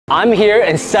I'm here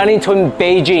in sunny Twin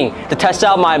Beijing to test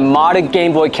out my modded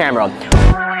Game Boy camera.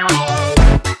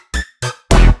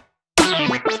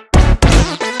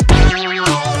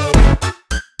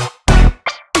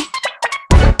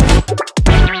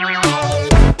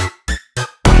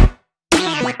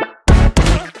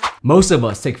 Most of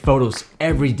us take photos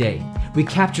every day. We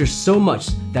capture so much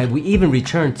that we even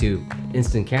return to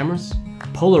instant cameras,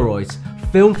 Polaroids,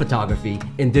 film photography,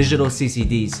 and digital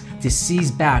CCDs to seize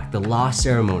back the lost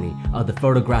ceremony of the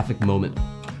photographic moment.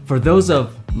 For those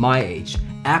of my age,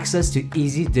 access to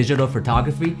easy digital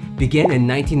photography began in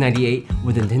 1998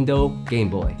 with Nintendo Game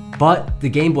Boy. But the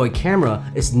Game Boy camera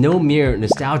is no mere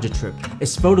nostalgia trip.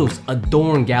 Its photos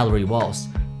adorn gallery walls,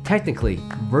 technically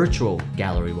virtual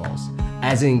gallery walls,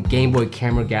 as in Game Boy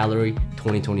Camera Gallery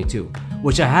 2022,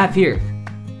 which I have here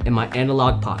in my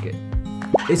analog pocket.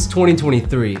 It's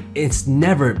 2023, it's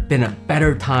never been a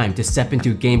better time to step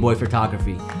into Game Boy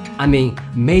photography. I mean,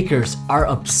 makers are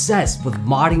obsessed with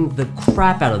modding the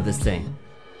crap out of this thing.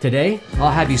 Today,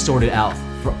 I'll have you sorted out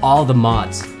for all the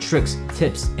mods, tricks,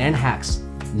 tips, and hacks,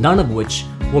 none of which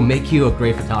will make you a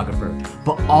great photographer,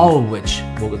 but all of which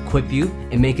will equip you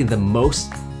in making the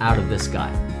most out of this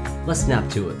guy. Let's snap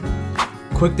to it.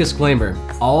 Quick disclaimer,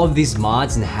 all of these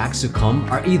mods and hacks to come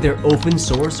are either open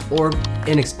source or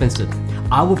inexpensive.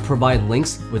 I will provide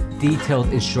links with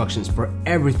detailed instructions for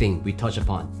everything we touch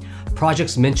upon.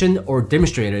 Projects mentioned or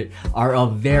demonstrated are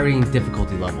of varying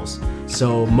difficulty levels,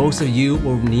 so most of you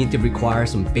will need to require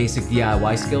some basic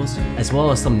DIY skills as well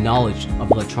as some knowledge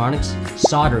of electronics,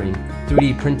 soldering,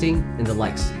 3D printing, and the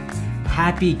likes.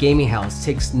 Happy Gaming House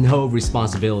takes no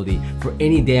responsibility for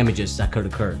any damages that could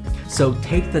occur, so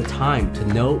take the time to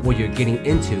know what you're getting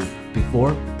into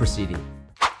before proceeding.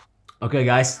 Okay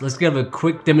guys, let's give a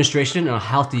quick demonstration on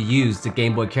how to use the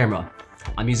Game Boy camera.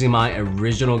 I'm using my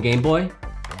original Game Boy.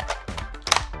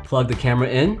 Plug the camera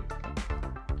in.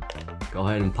 Go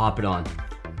ahead and pop it on.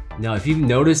 Now if you've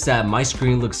noticed that my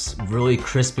screen looks really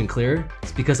crisp and clear,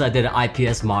 it's because I did an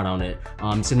IPS mod on it.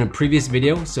 It's in a previous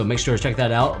video, so make sure to check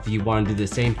that out if you want to do the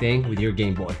same thing with your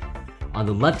Game Boy. On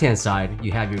the left hand side,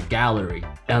 you have your gallery.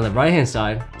 And on the right hand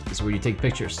side is where you take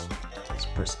pictures. So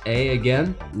press A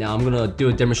again. Now I'm gonna do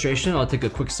a demonstration. I'll take a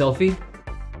quick selfie.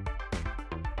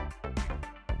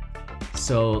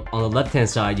 So on the left hand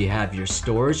side you have your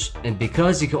storage, and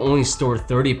because you can only store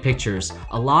 30 pictures,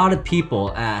 a lot of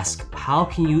people ask, how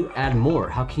can you add more?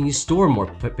 How can you store more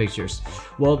pictures?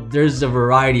 Well, there's a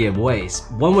variety of ways.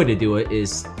 One way to do it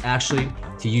is actually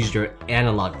to use your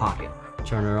analog pocket.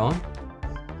 Turn it on.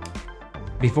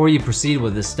 Before you proceed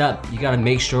with this step, you gotta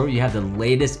make sure you have the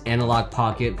latest analog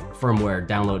pocket firmware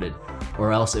downloaded,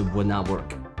 or else it would not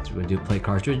work. So we're gonna do play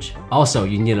cartridge. Also,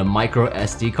 you need a micro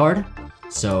SD card.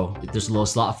 So there's a little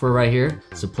slot for it right here.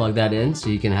 So plug that in so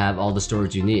you can have all the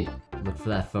storage you need. Look for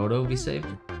that photo we saved.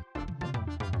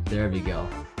 There we go.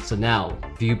 So now,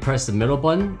 if you press the middle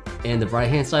button and the right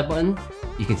hand side button,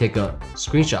 you can take a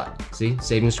screenshot. See,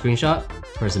 saving screenshot.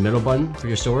 Press the middle button for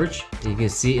your storage. And you can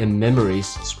see in memories,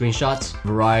 screenshots,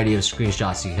 variety of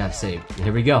screenshots you have saved. And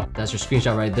here we go. That's your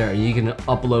screenshot right there. And you can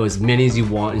upload as many as you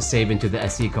want and save into the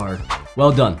SD card.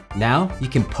 Well done. Now you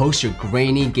can post your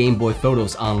grainy Game Boy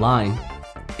photos online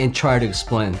and try to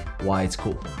explain why it's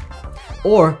cool.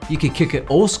 Or you can kick it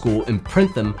old school and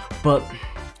print them, but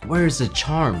where's the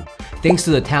charm? Thanks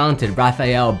to the talented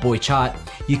Raphael Boychot,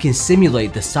 you can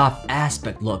simulate the soft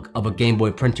aspect look of a Game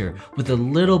Boy printer with a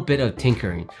little bit of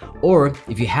tinkering. Or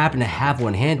if you happen to have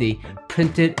one handy,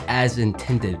 print it as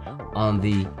intended on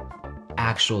the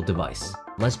actual device.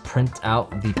 Let's print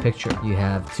out the picture. You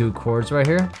have two cords right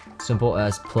here. Simple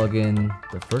as plug in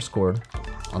the first cord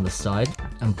on the side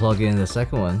and plug in the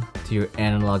second one to your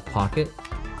analog pocket.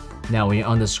 Now when you're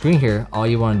on the screen here, all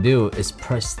you want to do is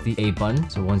press the A button.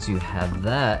 So once you have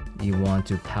that, you want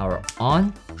to power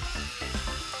on.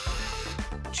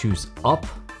 Choose up,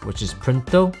 which is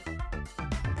printo.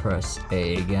 Press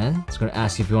A again. It's going to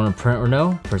ask you if you want to print or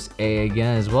no. Press A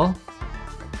again as well.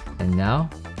 And now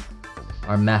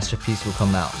our masterpiece will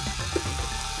come out.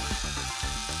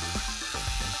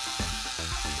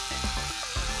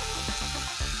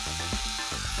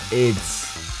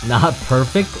 It's not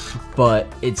perfect, but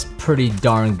it's pretty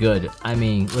darn good. I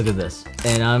mean, look at this.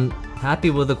 And I'm happy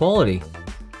with the quality.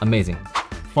 Amazing.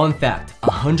 Fun fact,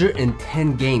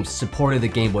 110 games supported the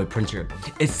Game Boy Printer.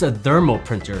 It's a thermal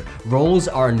printer. Rolls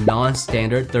are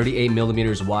non-standard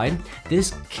 38mm wide.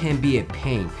 This can be a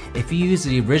pain. If you use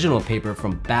the original paper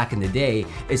from back in the day,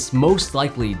 it's most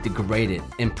likely degraded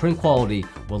and print quality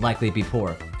will likely be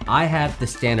poor. I have the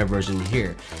standard version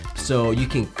here. So you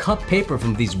can cut paper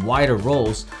from these wider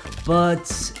rolls,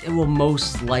 but it will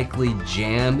most likely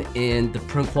jam and the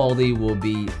print quality will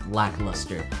be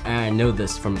lackluster. And I know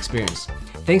this from experience.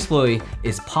 Thankfully,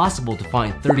 it's possible to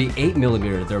find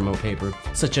 38mm thermal paper,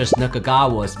 such as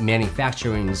Nakagawa's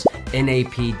Manufacturing's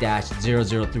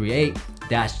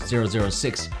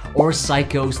NAP-0038-006 or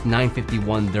Psycho's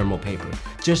 951 thermal paper.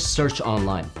 Just search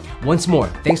online. Once more,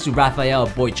 thanks to Raphael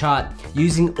Boychot,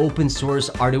 using open source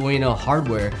Arduino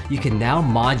hardware, you can now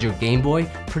mod your Game Boy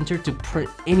printer to print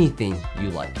anything you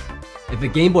like. If a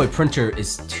Game Boy printer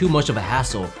is too much of a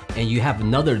hassle and you have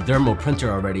another thermal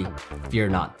printer already, fear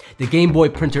not. The Game Boy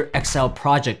Printer XL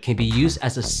project can be used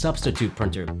as a substitute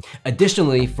printer.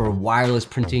 Additionally, for wireless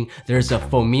printing, there's a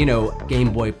Phomeno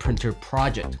Gameboy Printer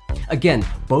project. Again,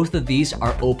 both of these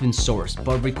are open source,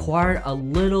 but require a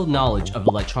little knowledge of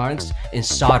electronics and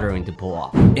soldering to pull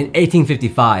off. In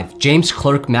 1855, James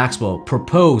Clerk Maxwell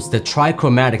proposed the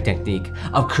trichromatic technique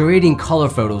of creating color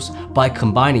photos by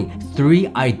combining 3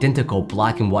 identical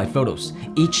black and white photos,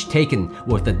 each taken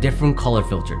with a different color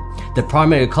filter. The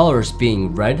primary colors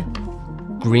being red,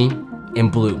 green,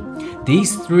 and blue.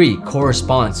 These 3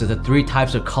 correspond to the 3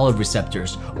 types of color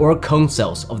receptors or cone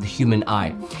cells of the human eye.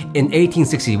 In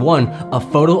 1861, a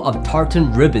photo of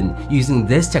tartan ribbon using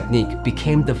this technique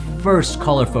became the first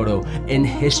color photo in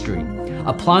history.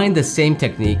 Applying the same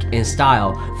technique and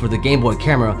style for the Game Boy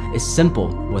camera is simple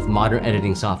with modern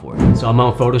editing software. So I'm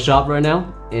on Photoshop right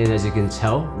now, and as you can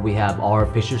tell, we have all our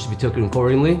pictures we took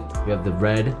accordingly. We have the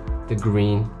red, the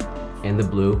green, and the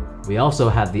blue. We also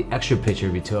have the extra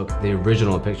picture we took, the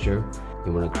original picture.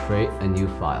 You want to create a new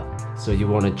file. So you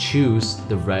want to choose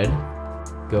the red,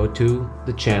 go to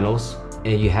the channels,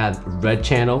 and you have red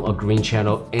channel, a green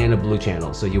channel, and a blue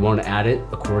channel. So you want to add it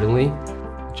accordingly,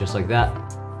 just like that.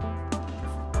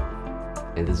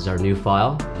 And this is our new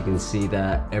file. You can see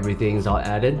that everything's all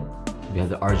added. We have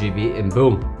the RGB and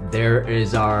boom, there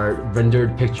is our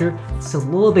rendered picture. It's a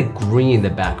little bit green in the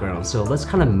background, so let's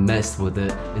kind of mess with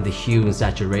it in the hue and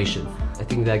saturation. I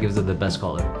think that gives it the best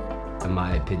color, in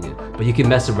my opinion. But you can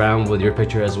mess around with your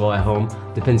picture as well at home,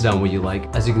 depends on what you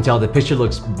like. As you can tell, the picture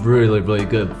looks really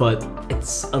good, but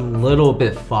it's a little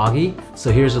bit foggy. So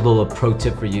here's a little pro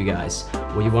tip for you guys.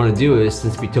 What you want to do is,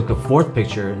 since we took a 4th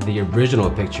picture, the original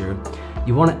picture,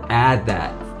 you want to add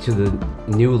that to the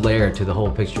new layer to the whole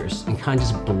pictures and kind of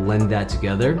just blend that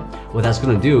together. What that's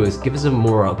going to do is give us a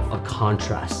more of a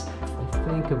contrast. I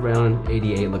think around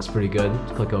 88 looks pretty good.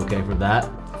 Click OK for that.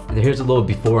 And here's a little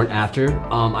before and after.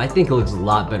 I think it looks a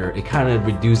lot better. It kind of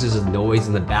reduces the noise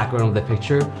in the background of the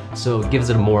picture, so it gives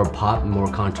it more pop and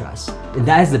more contrast. And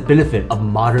that is the benefit of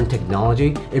modern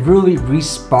technology. It really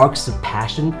re-sparks the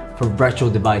passion for retro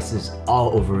devices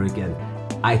all over again.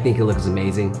 I think it looks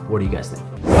amazing. What do you guys think?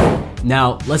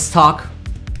 Now, let's talk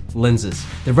lenses.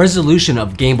 The resolution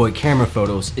of Game Boy camera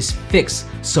photos is fixed,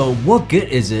 so what good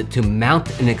is it to mount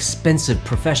an expensive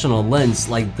professional lens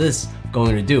like this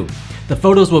going to do? The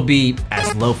photos will be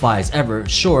as lo-fi as ever,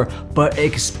 sure, but it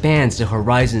expands the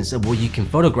horizons of what you can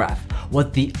photograph,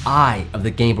 what the eye of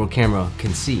the Game Boy camera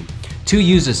can see. 2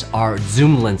 uses are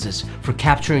zoom lenses for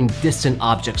capturing distant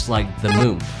objects like the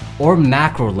moon, or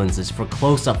macro lenses for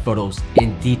close-up photos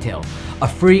in detail. A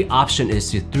free option is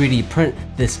to 3D print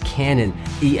this Canon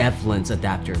EF lens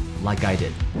adapter, like I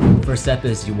did. First step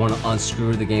is you want to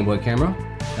unscrew the Game Boy camera.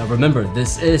 Now remember,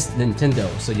 this is Nintendo,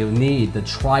 so you'll need the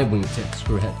tri-wing tip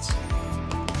screw heads.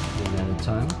 One at a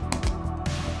time.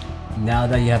 Now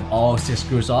that you have all 6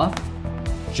 screws off,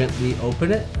 gently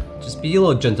open it. Just be a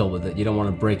little gentle with it. You don't want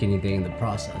to break anything in the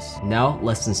process. Now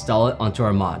let's install it onto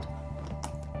our mod.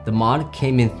 The mod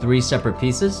came in 3 separate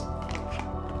pieces.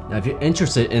 Now if you're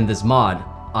interested in this mod,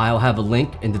 I'll have a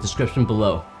link in the description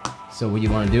below. So what you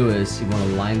want to do is you want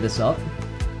to line this up,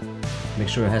 make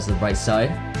sure it has the right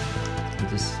side.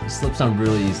 It slips on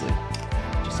really easily,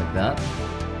 just like that.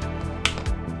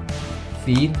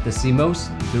 Feed the CMOS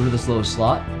through this little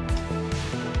slot,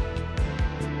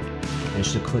 and it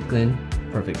should click in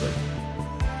perfectly.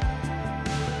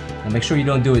 Now make sure you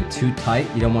don't do it too tight.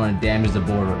 You don't want to damage the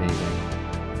board or anything.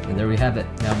 And there we have it.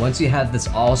 Now once you have this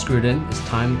all screwed in, it's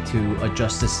time to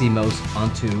adjust the CMOS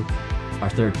onto our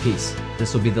 3rd piece.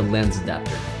 This will be the lens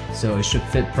adapter. So it should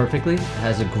fit perfectly. It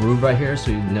has a groove right here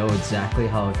so you know exactly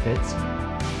how it fits.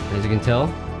 And as you can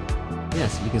tell,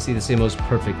 yes, you can see the CMOS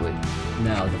perfectly.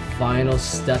 Now the final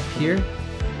step here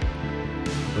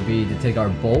will be to take our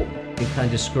bolt and kind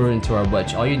of just screw it into our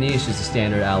wedge. All you need is just a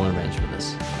standard Allen wrench for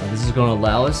this. Now this is going to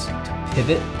allow us to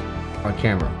pivot our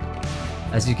camera.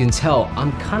 As you can tell,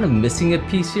 I'm kind of missing a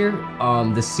piece here.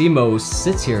 The CMOS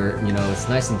sits here, you know, it's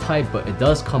nice and tight, but it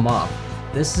does come off.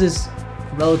 This is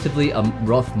relatively a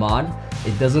rough mod.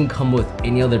 It doesn't come with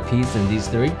any other piece than these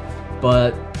three,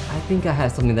 but I think I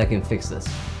have something that can fix this.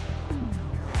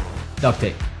 Duct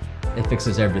tape. It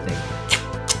fixes everything.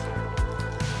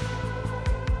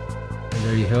 And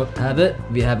there you have it.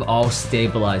 We have all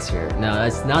stabilized here. Now,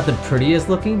 it's not the prettiest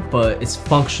looking, but it's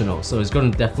functional, so it's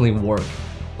going to definitely work.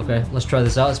 Okay, let's try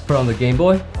this out. Let's put it on the Game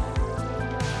Boy.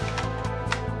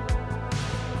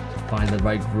 Find the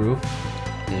right groove,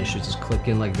 and it should just click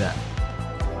in like that.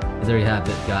 And there you have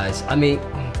it, guys. I mean,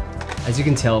 as you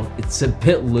can tell, it's a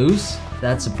bit loose.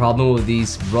 That's the problem with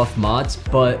these rough mods,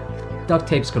 but duct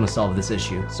tape's gonna solve this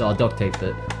issue. So I'll duct tape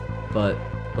it, but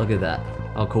look at that.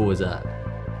 How cool is that?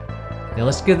 Now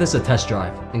let's give this a test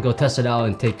drive and go test it out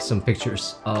and take some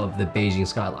pictures of the Beijing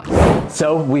skyline.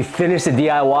 So we finished the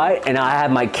DIY and I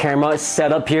have my camera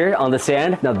set up here on the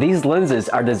stand. Now these lenses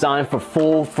are designed for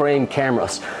full frame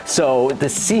cameras. So the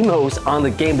CMOS on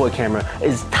the Game Boy camera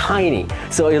is tiny.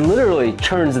 So it literally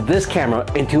turns this camera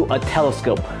into a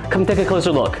telescope. Come take a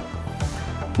closer look.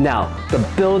 Now, the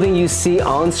building you see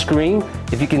on screen,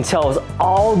 if you can tell, is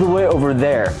all the way over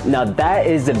there. Now that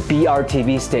is the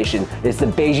BRTV station. It's the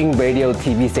Beijing Radio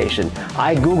TV station.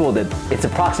 I Googled it. It's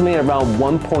approximately around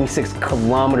 1.6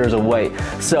 kilometers away.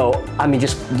 So, I mean,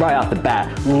 just right off the bat,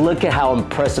 look at how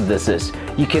impressive this is.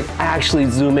 You can actually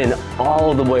zoom in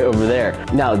all the way over there.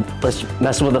 Now, let's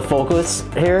mess with the focus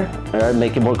here. All right,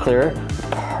 make it more clear.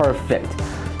 Perfect.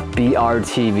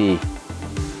 BRTV.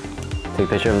 Take a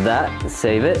picture of that,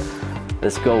 save it.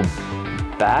 Let's go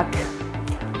back.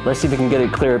 Let's see if we can get a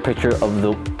clearer picture of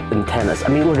the antennas. I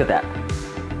mean, look at that.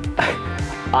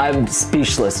 I'm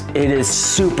speechless. It is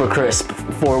super crisp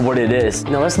for what it is.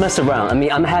 Now let's mess around. I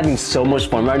mean, I'm having so much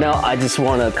fun right now. I just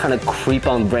want to kind of creep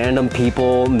on random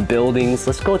people and buildings.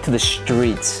 Let's go to the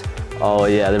streets. Oh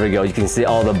yeah, there we go. You can see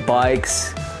all the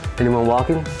bikes. Anyone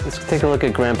walking? Let's take a look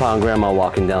at Grandpa and Grandma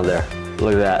walking down there.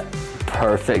 Look at that.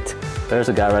 Perfect. There's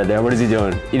a guy right there. What is he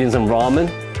doing? Eating some ramen?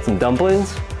 Some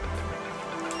dumplings?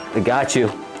 I got you.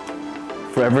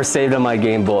 Forever saved on my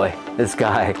Game Boy. This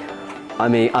guy. I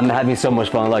mean, I'm having so much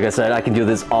fun. Like I said, I can do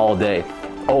this all day.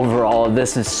 Overall,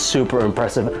 this is super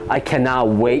impressive. I cannot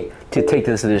wait to take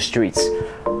this to the streets.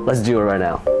 Let's do it right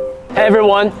now. Hey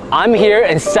everyone, I'm here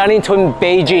in Sanlitun,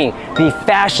 Beijing, the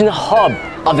fashion hub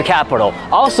of the capital.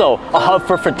 Also, a hub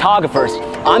for photographers.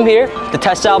 I'm here to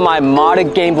test out my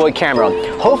modded Game Boy camera.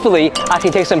 Hopefully, I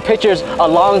can take some pictures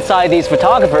alongside these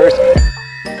photographers.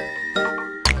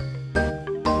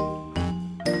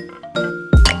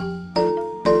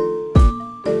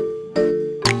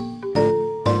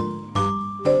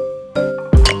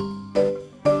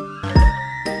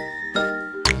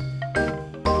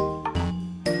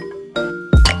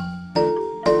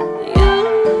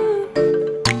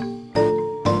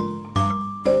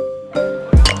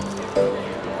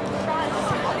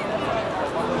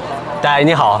大爷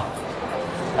你好，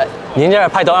您这儿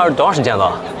拍多长时间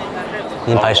了？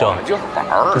您拍摄？就是玩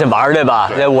儿，这玩儿对吧？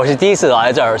对，我是第一次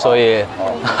来这儿，所以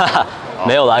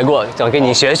没有来过，想跟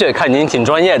您学学，看您挺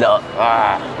专业的。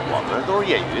哎，我们都是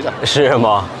业余的。是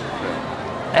吗？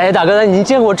哎，大哥，您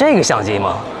见过这个相机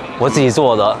吗？我自己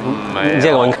做的。没有。你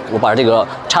见过？我把这个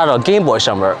插到 Game Boy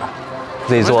上面，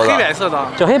自己做的。黑白色的。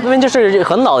就黑边就是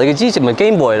很老的一个机器嘛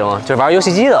 ，Game Boy 的嘛，就是玩游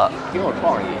戏机的。挺有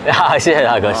创意。啊，谢谢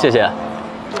大哥，谢谢。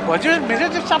我就是每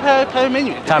天就瞎拍美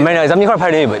女。拍美女，咱们一块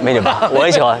拍美女吧。我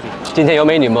也喜欢。今天有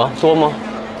美女吗？多吗？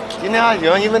今天还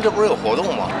行，因为这不是有活动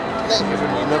吗？那个是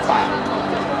您的菜。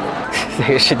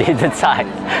那个是您的菜，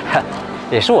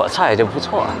也是我菜就不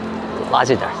错，拉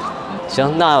近点。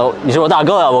行，那你是我大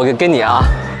哥啊，我跟你啊。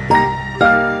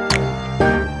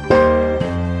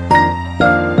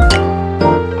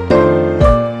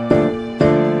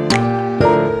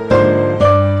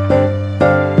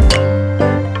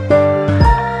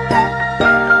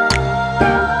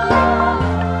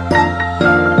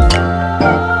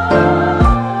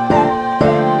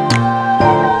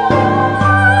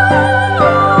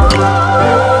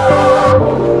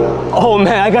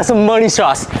I got some money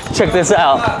shots. Check this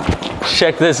out.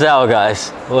 Check this out,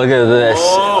 guys. Look at this.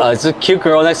 It's a cute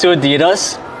girl next to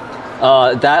Adidas.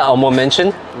 That I won't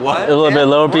mention. What? A little bit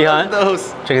lower behind.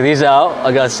 Those? Check these out.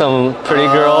 I got some pretty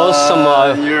girls.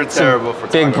 Some you're terrible for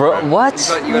big bro. What?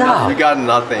 No. You got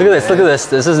nothing. Look at this. Look at this.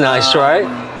 This is nice, right?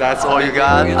 That's all you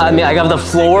got? I mean, I got the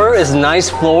floor. It's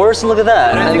nice floors. Look at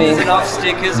that. I mean,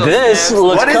 this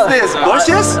looks. What is this?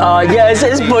 Bushes? Yeah,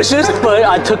 it's bushes, but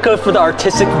I took it for the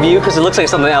artistic view because it looks like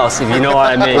something else, if you know what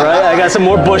I mean. Right? I got some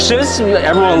more bushes.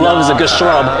 Everyone loves a good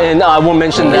shrub, and I won't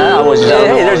mention that. I was just,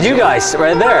 hey, there's you guys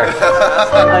right there.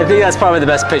 I think that's probably the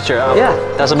best picture. Yeah,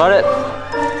 that's about it.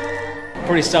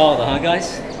 Pretty solid, huh,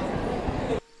 guys?